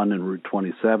Route 1 and Route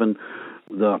 27.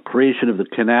 The creation of the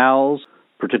canals,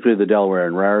 particularly the Delaware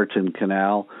and Raritan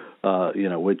Canal,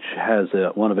 which has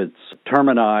one of its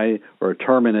termini or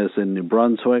terminus in New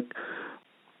Brunswick,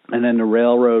 and then the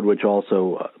railroad, which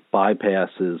also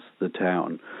bypasses the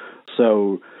town.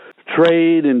 So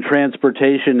trade and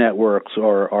transportation networks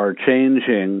are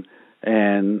changing,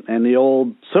 and the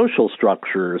old social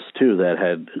structures, too, that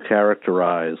had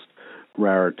characterized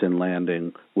Raritan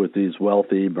Landing with these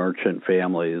wealthy merchant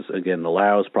families. Again, the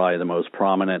Lau's probably the most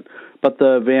prominent, but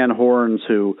the Van Horns,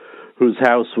 whose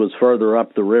house was further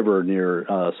up the river near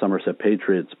Somerset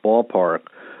Patriots Ballpark,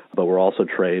 but were also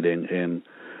trading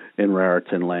in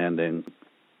Raritan Landing.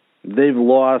 They've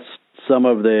lost some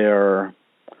of their,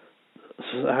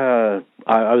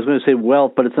 I was going to say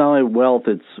wealth, but it's not only wealth,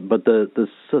 but the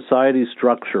society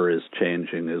structure is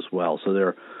changing as well.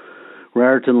 So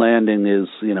Raritan Landing is,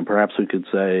 perhaps we could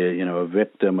say, a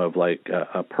victim of like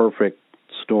a perfect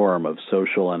storm of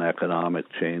social and economic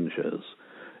changes,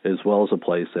 as well as a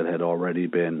place that had already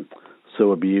been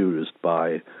so abused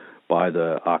by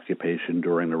the occupation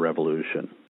during the Revolution.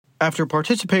 After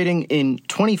participating in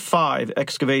 25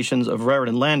 excavations of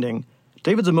Raritan Landing,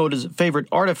 David Zamota's favorite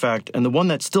artifact, and the one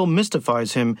that still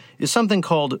mystifies him, is something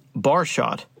called bar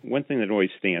shot. One thing that always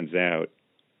stands out,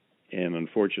 and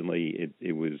unfortunately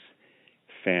it was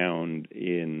found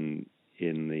in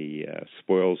the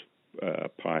spoils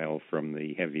pile from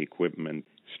the heavy equipment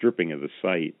stripping of the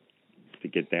site to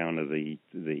get down to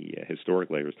the historic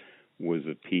layers, was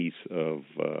a piece of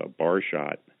bar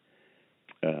shot,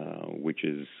 which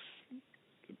is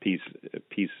a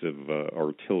piece of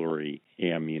artillery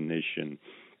ammunition.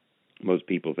 Most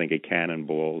people think of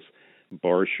cannonballs.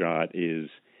 Bar shot is,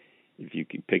 if you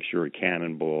can picture a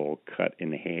cannonball cut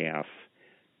in half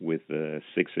with a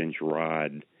 6-inch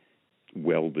rod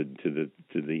welded to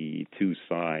the two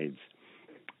sides,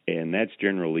 and that's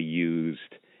generally used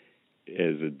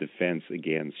as a defense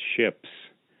against ships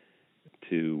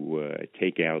to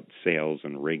take out sails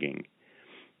and rigging.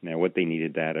 Now, what they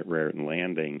needed that at Raritan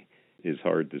Landing is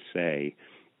hard to say.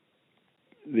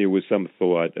 There was some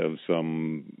thought of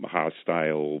some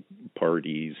hostile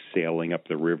parties sailing up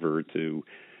the river to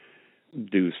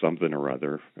do something or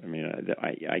other. I mean,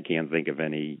 I can't think of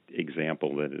any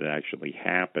example that it actually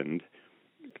happened.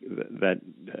 that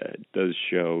does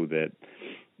show that,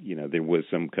 there was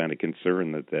some kind of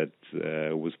concern that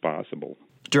was possible.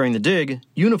 During the dig,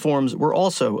 uniforms were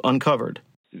also uncovered.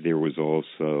 There was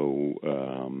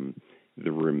also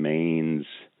the remains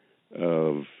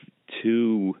of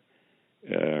two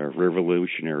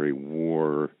Revolutionary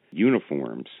War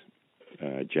uniforms,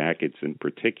 jackets in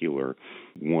particular.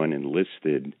 One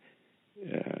enlisted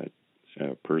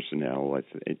personnel.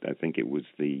 I think it was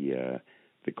the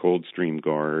Coldstream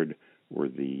Guard or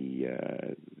the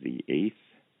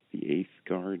Eighth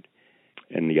Guard,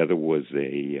 and the other was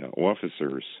a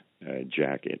officer's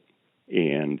jacket.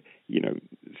 And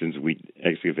since we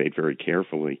excavate very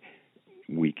carefully,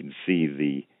 we can see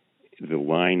the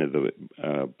line of the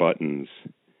buttons,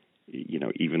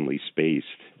 evenly spaced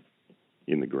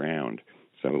in the ground.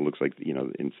 So it looks like,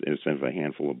 instead of a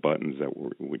handful of buttons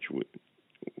which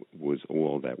was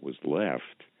all that was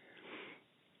left,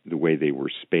 the way they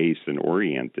were spaced and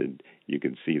oriented, you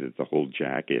can see that the whole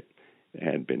jacket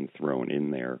had been thrown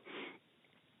in there.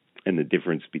 And the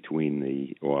difference between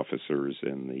the officers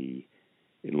and the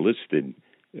enlisted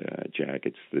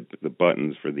jackets, the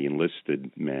buttons for the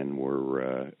enlisted men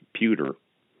were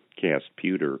cast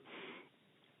pewter,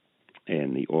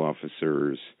 and the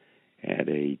officers had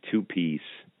a two-piece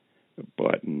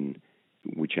button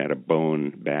which had a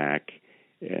bone back,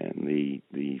 and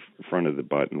the front of the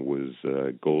button was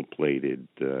gold-plated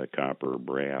copper or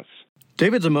brass.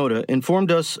 David Zamota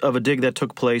informed us of a dig that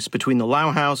took place between the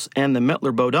Low House and the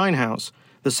Mettler-Bodine House,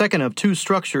 the second of two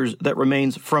structures that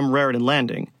remains from Raritan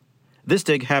Landing. This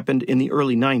dig happened in the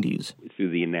early 90s.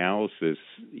 Through the analysis,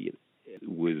 it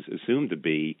was assumed to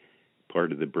be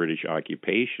part of the British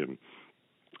occupation.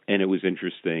 And it was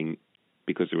interesting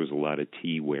because there was a lot of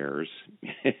tea wares.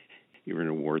 Even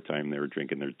in wartime, they were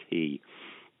drinking their tea.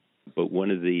 But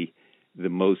one of the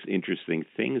most interesting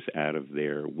things out of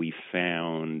there, we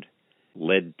found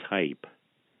lead type,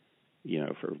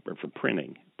 for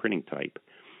printing type.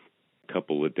 A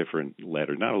couple of different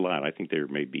letters, not a lot. I think there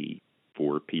may be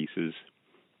 4 pieces,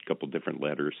 a couple different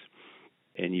letters.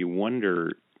 And you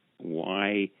wonder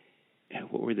what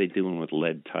were they doing with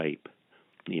lead type?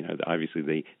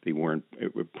 Obviously they weren't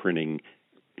printing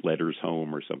letters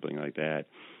home or something like that.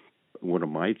 One of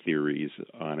my theories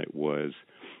on it was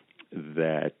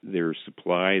that their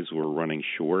supplies were running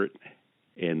short,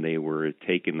 and they were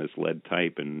taking this lead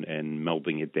type and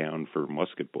melting it down for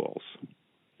musket balls.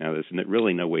 Now, there's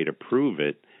really no way to prove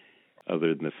it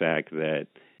other than the fact that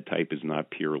type is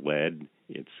not pure lead.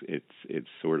 It's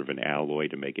sort of an alloy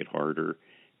to make it harder,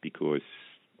 because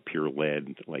pure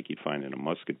lead, like you'd find in a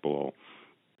musket ball,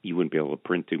 you wouldn't be able to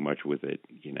print too much with it.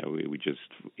 It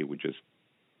would just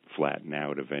flatten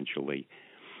out eventually.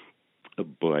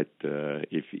 But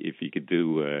if you could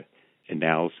do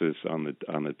analysis on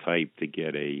the type to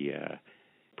get a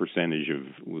percentage of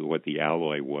what the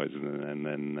alloy was, and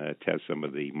then test some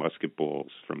of the musket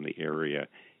balls from the area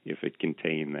if it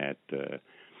contained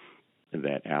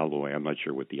that alloy. I'm not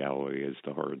sure what the alloy is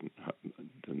to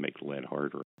make lead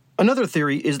harder. Another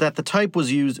theory is that the type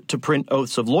was used to print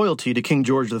oaths of loyalty to King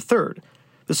George III,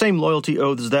 the same loyalty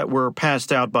oaths that were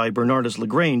passed out by Bernardus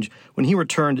Lagrange when he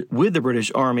returned with the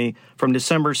British Army from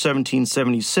December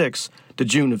 1776 to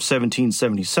June of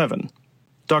 1777.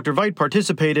 Dr. Veit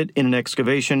participated in an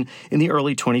excavation in the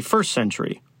early 21st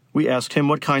century. We asked him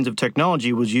what kinds of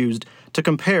technology was used to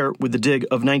compare with the dig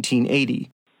of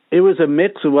 1980. It was a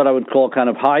mix of what I would call kind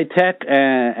of high-tech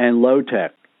and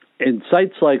low-tech. In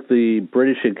sites like the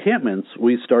British encampments,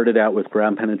 we started out with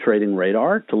ground-penetrating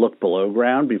radar to look below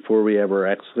ground before we ever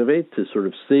excavate, to sort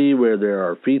of see where there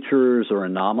are features or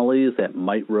anomalies that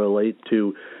might relate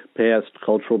to past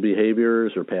cultural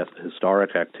behaviors or past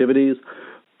historic activities.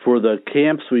 For the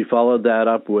camps, we followed that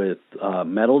up with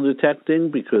metal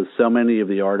detecting, because so many of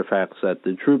the artifacts that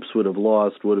the troops would have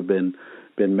lost would have been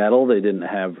metal. They didn't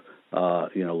have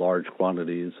large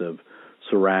quantities of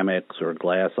ceramics or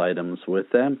glass items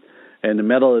with them. And the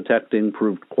metal detecting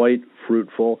proved quite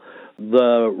fruitful.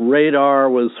 The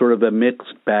radar was sort of a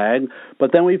mixed bag,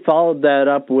 but then we followed that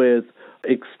up with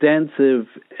extensive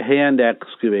hand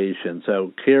excavation,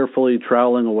 so carefully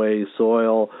troweling away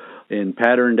soil in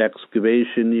patterned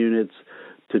excavation units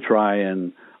to try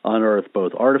and unearth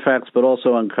both artifacts, but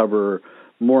also uncover,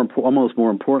 almost more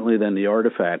importantly than the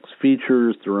artifacts,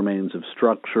 features, the remains of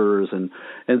structures, and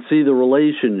see the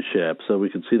relationship. So we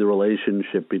could see the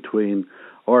relationship between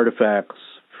artifacts,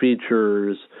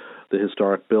 features, the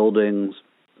historic buildings.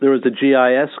 There was a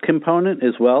GIS component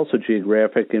as well, so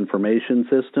geographic information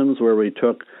systems, where we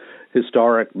took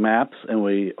historic maps and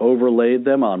we overlaid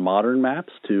them on modern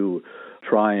maps to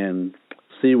try and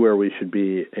see where we should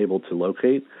be able to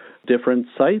locate different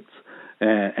sites.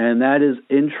 And that is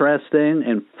interesting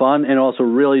and fun and also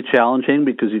really challenging,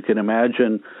 because you can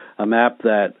imagine a map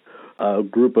that a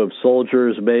group of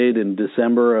soldiers made in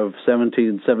December of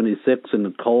 1776 in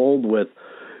the cold with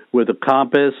a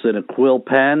compass and a quill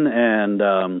pen and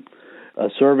a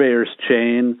surveyor's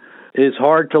chain is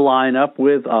hard to line up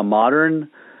with a modern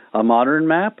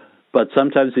map, but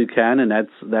sometimes you can, and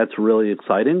that's really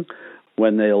exciting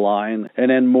when they align. And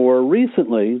then more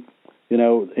recently,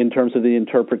 in terms of the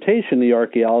interpretation, the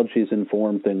archaeology has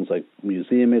informed things like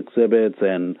museum exhibits,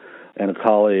 and a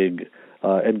colleague,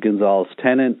 Ed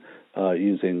Gonzalez-Tennant,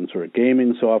 using sort of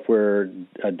gaming software,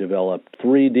 developed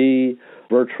 3D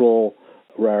virtual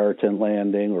Raritan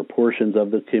Landing or portions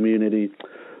of the community.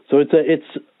 So it's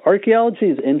archaeology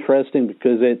is interesting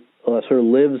because it sort of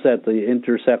lives at the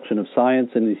intersection of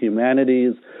science and the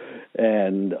humanities,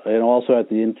 and also at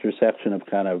the intersection of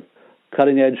kind of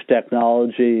cutting edge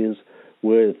technologies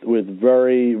with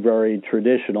very, very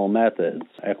traditional methods,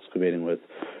 excavating with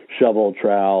shovel,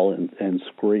 trowel, and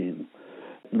screen.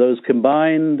 Those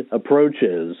combined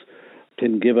approaches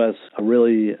can give us a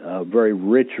really very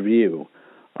rich view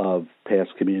of past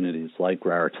communities like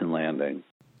Raritan Landing.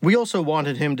 We also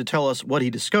wanted him to tell us what he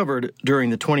discovered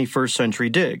during the 21st century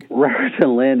dig.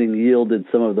 Raritan Landing yielded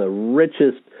some of the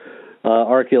richest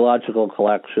archaeological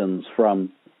collections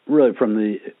from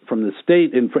the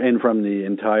state and from the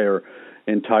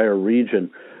entire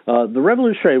region. The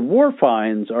Revolutionary War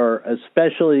finds are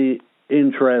especially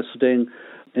interesting.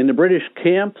 In the British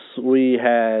camps, we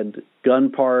had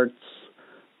gun parts,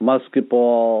 musket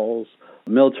balls,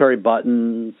 military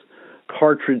buttons,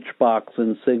 cartridge box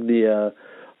insignia,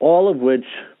 all of which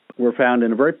were found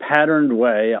in a very patterned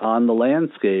way on the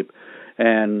landscape,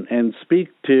 and speak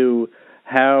to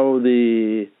how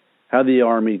the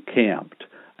army camped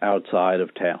outside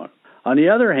of town. On the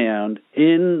other hand,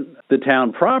 in the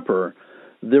town proper,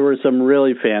 there were some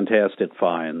really fantastic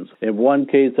finds. In one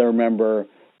case, I remember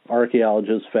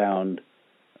archaeologists found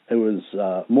it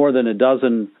was more than a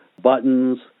dozen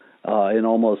buttons in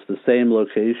almost the same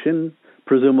location,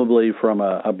 presumably from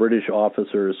a British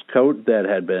officer's coat that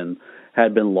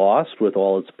had been lost with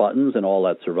all its buttons, and all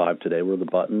that survived today were the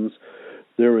buttons.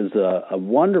 There was a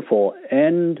wonderful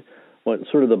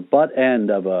sort of the butt end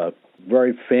of a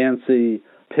very fancy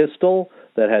pistol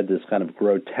that had this kind of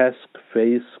grotesque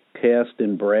face cast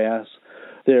in brass.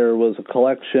 There was a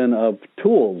collection of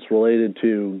tools related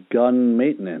to gun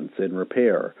maintenance and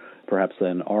repair, perhaps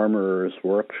an armorer's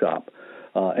workshop.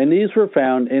 And these were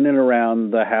found in and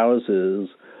around the houses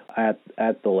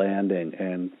at the landing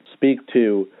and speak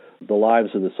to the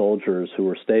lives of the soldiers who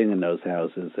were staying in those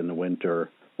houses in the winter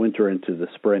into the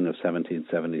spring of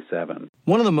 1777.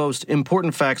 One of the most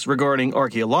important facts regarding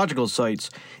archaeological sites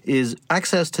is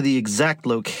access to the exact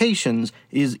locations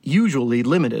is usually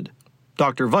limited.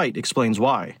 Dr. Veit explains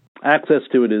why. Access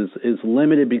to it is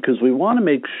limited because we want to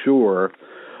make sure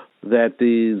that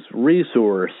these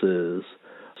resources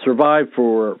survive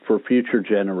for future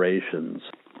generations.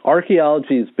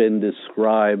 Archaeology has been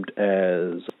described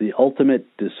as the ultimate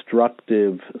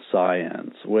destructive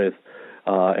science, with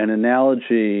an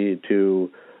analogy to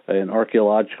an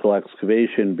archaeological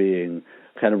excavation being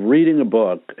kind of reading a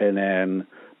book and then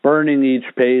burning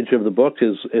each page of the book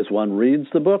as one reads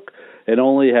the book, and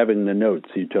only having the notes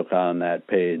you took on that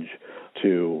page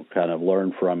to kind of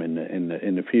learn from in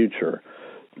the future.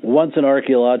 Once an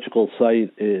archaeological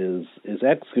site is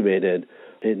excavated,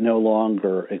 it no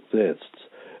longer exists.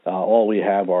 All we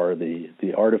have are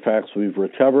the artifacts we've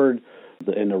recovered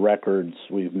and the records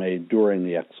we've made during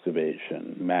the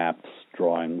excavation, maps,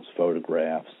 drawings,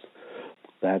 photographs,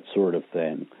 that sort of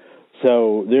thing.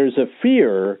 So there's a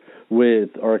fear with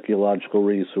archaeological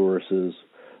resources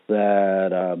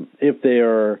that if they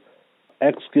are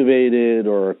excavated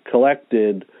or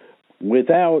collected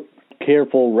without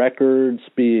careful records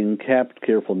being kept,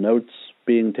 careful notes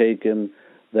being taken,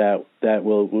 that we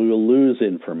will lose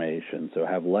information, so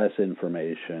have less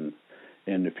information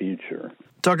in the future.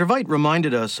 Dr. Veit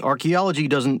reminded us archaeology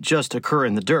doesn't just occur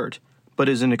in the dirt, but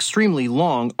is an extremely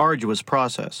long, arduous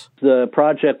process. The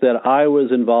project that I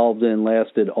was involved in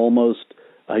lasted almost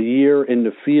a year in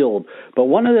the field. But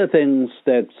one of the things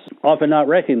that's often not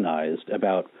recognized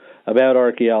about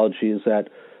archaeology is that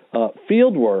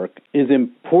field work is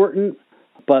important,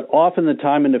 but often the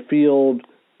time in the field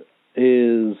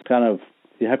is kind of,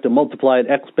 you have to multiply it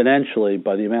exponentially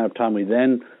by the amount of time we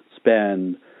then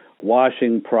spend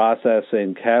washing,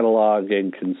 processing,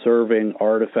 cataloging, conserving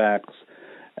artifacts,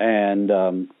 and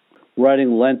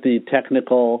writing lengthy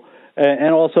technical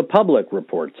and also public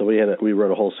reports. So we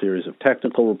wrote a whole series of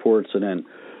technical reports, and then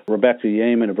Rebecca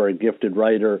Yeaman, a very gifted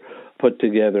writer, put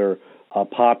together a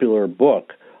popular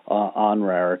book on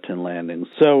Raritan Landing.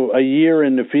 So a year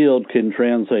in the field can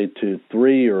translate to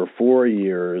 3 or 4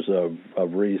 years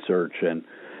of research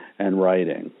and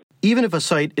writing. Even if a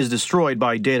site is destroyed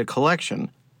by data collection,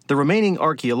 the remaining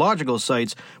archaeological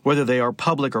sites, whether they are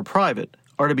public or private,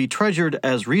 are to be treasured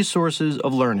as resources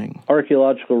of learning.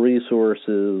 Archaeological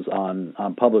resources on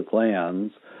public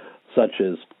lands, such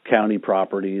as county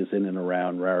properties in and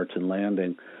around Raritan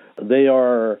Landing, they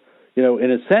are,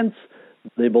 in a sense,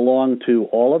 they belong to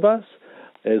all of us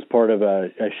as part of a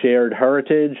shared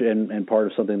heritage and part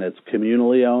of something that's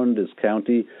communally owned as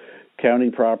county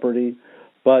property.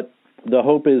 But the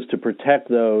hope is to protect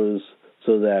those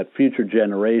so that future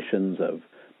generations of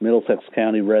Middlesex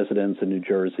County residents and New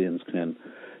Jerseyans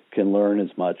can learn as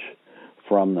much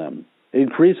from them.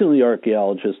 Increasingly,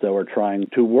 archaeologists, though, are trying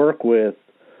to work with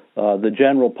the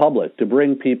general public to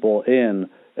bring people in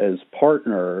as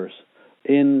partners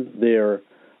in their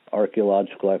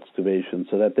archaeological excavations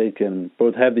so that they can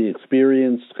both have the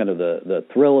experience, kind of the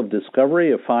thrill of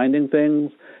discovery, of finding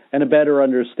things, and a better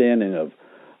understanding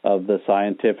of the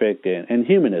scientific and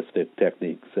humanistic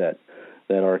techniques that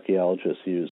archaeologists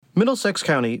use. Middlesex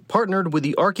County partnered with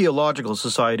the Archaeological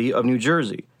Society of New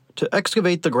Jersey to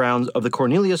excavate the grounds of the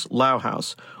Cornelius Lau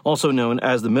House, also known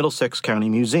as the Middlesex County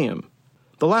Museum.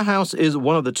 The Lau House is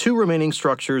one of the 2 remaining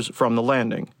structures from the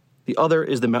landing. The other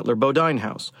is the Mettler Bodine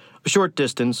House, a short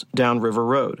distance down River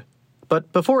Road.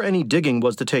 But before any digging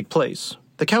was to take place,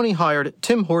 the county hired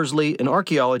Tim Horsley, an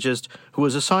archaeologist who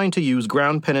was assigned to use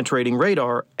ground-penetrating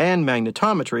radar and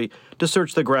magnetometry to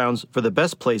search the grounds for the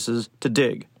best places to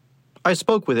dig. I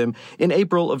spoke with him in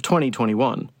April of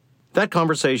 2021. That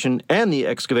conversation and the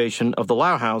excavation of the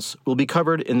Lau House will be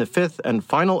covered in the 5th and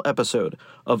final episode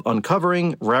of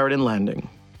Uncovering Raritan Landing.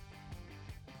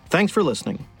 Thanks for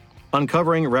listening.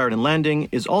 Uncovering Raritan Landing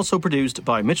is also produced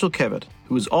by Mitchell Kevitt,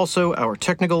 who is also our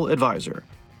technical advisor.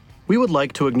 We would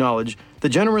like to acknowledge the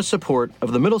generous support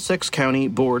of the Middlesex County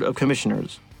Board of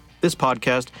Commissioners. This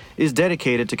podcast is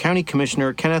dedicated to County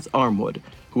Commissioner Kenneth Armwood,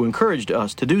 who encouraged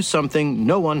us to do something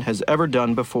no one has ever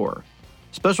done before.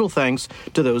 Special thanks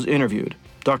to those interviewed,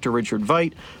 Dr. Richard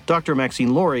Veit, Dr.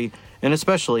 Maxine Laurie, and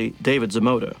especially David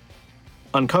Zamota.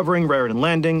 Uncovering Raritan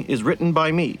Landing is written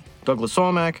by me, Douglas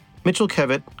Salmack, Mitchell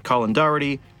Kevitt, Colin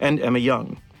Dougherty, and Emma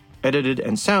Young. Edited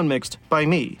and sound mixed by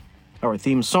me. Our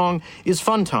theme song is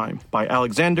Fun Time by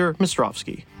Alexander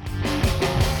Mistrovsky.